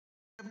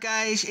Up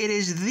guys, it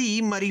is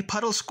the Muddy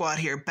Puddle Squad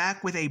here,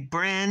 back with a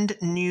brand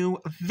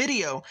new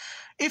video.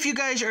 If you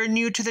guys are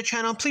new to the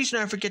channel, please do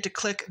not forget to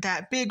click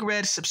that big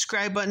red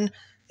subscribe button.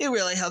 It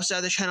really helps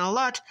out the channel a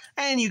lot,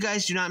 and you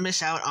guys do not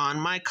miss out on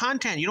my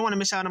content. You don't want to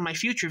miss out on my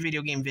future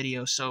video game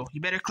videos, so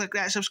you better click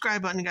that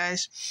subscribe button,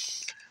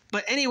 guys.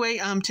 But anyway,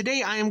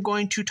 today I am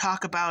going to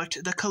talk about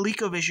the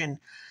ColecoVision.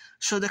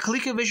 So the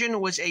ColecoVision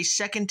was a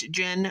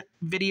second-gen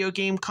video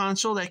game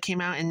console that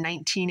came out in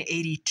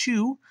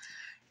 1982.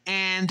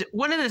 And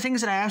one of the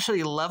things that I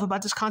absolutely love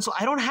about this console,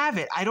 I don't have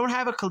it. I don't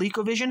have a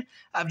ColecoVision.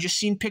 I've just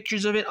seen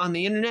pictures of it on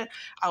the internet.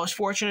 I was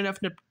fortunate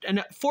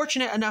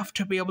enough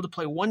to be able to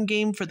play one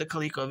game for the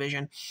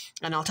ColecoVision,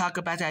 and I'll talk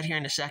about that here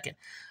in a second.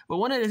 But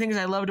one of the things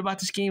I loved about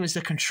this game is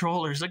the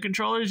controllers. The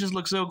controllers just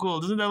look so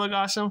cool. Doesn't that look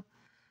awesome?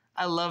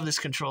 I love this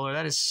controller.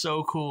 That is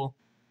so cool.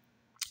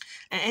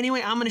 And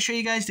anyway, I'm going to show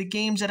you guys the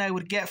games that I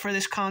would get for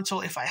this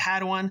console if I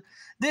had one.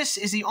 This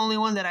is the only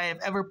one that I have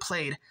ever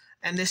played,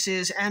 and this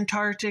is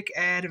Antarctic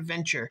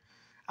Adventure.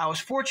 I was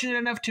fortunate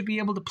enough to be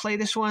able to play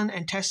this one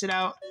and test it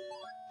out.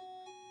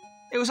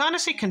 It was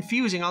honestly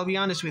confusing, I'll be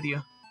honest with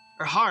you.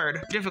 Or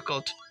hard,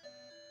 difficult.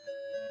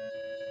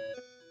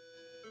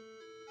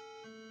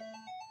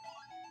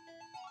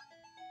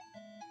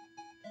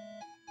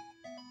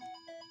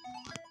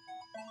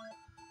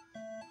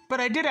 But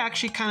I did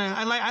actually kind of,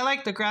 I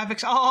like the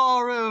graphics.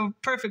 Oh,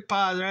 perfect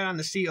pause right on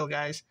the seal,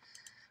 guys.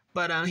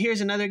 But here's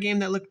another game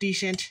that looked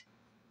decent.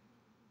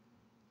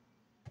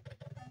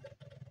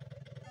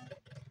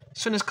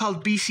 This one is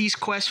called BC's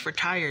Quest for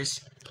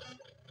Tires.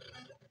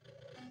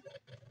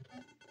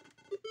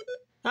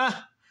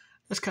 Ah,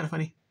 that's kind of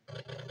funny.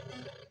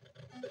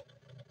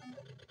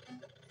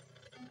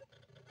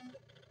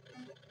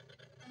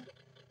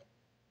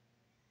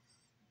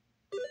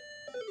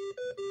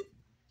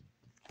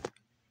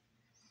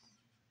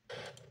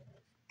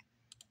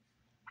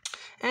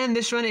 And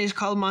this one is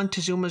called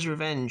Montezuma's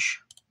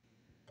Revenge.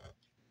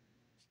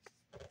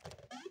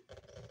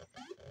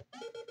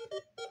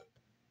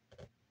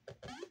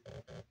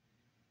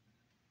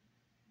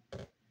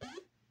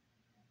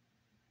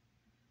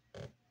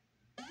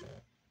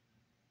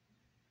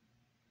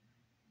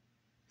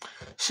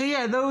 So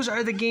yeah, those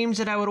are the games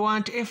that I would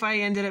want if I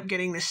ended up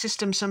getting the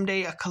system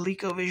someday, a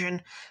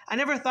ColecoVision. I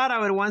never thought I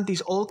would want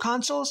these old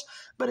consoles,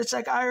 but it's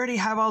like I already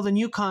have all the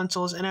new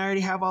consoles, and I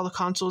already have all the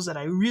consoles that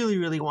I really,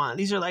 really want.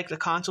 These are like the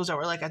consoles that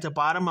were like at the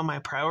bottom of my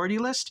priority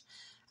list,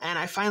 and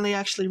I finally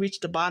actually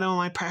reached the bottom of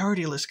my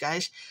priority list,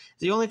 guys.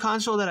 The only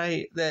console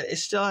that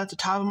is still at the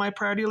top of my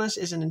priority list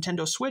is a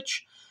Nintendo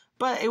Switch,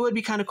 but it would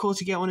be kind of cool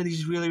to get one of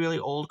these really, really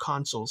old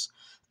consoles.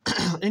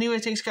 Anyway,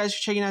 thanks guys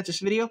for checking out this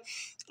video.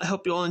 I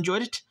hope you all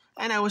enjoyed it.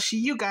 And I will see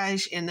you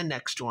guys in the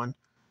next one.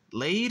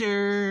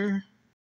 Later.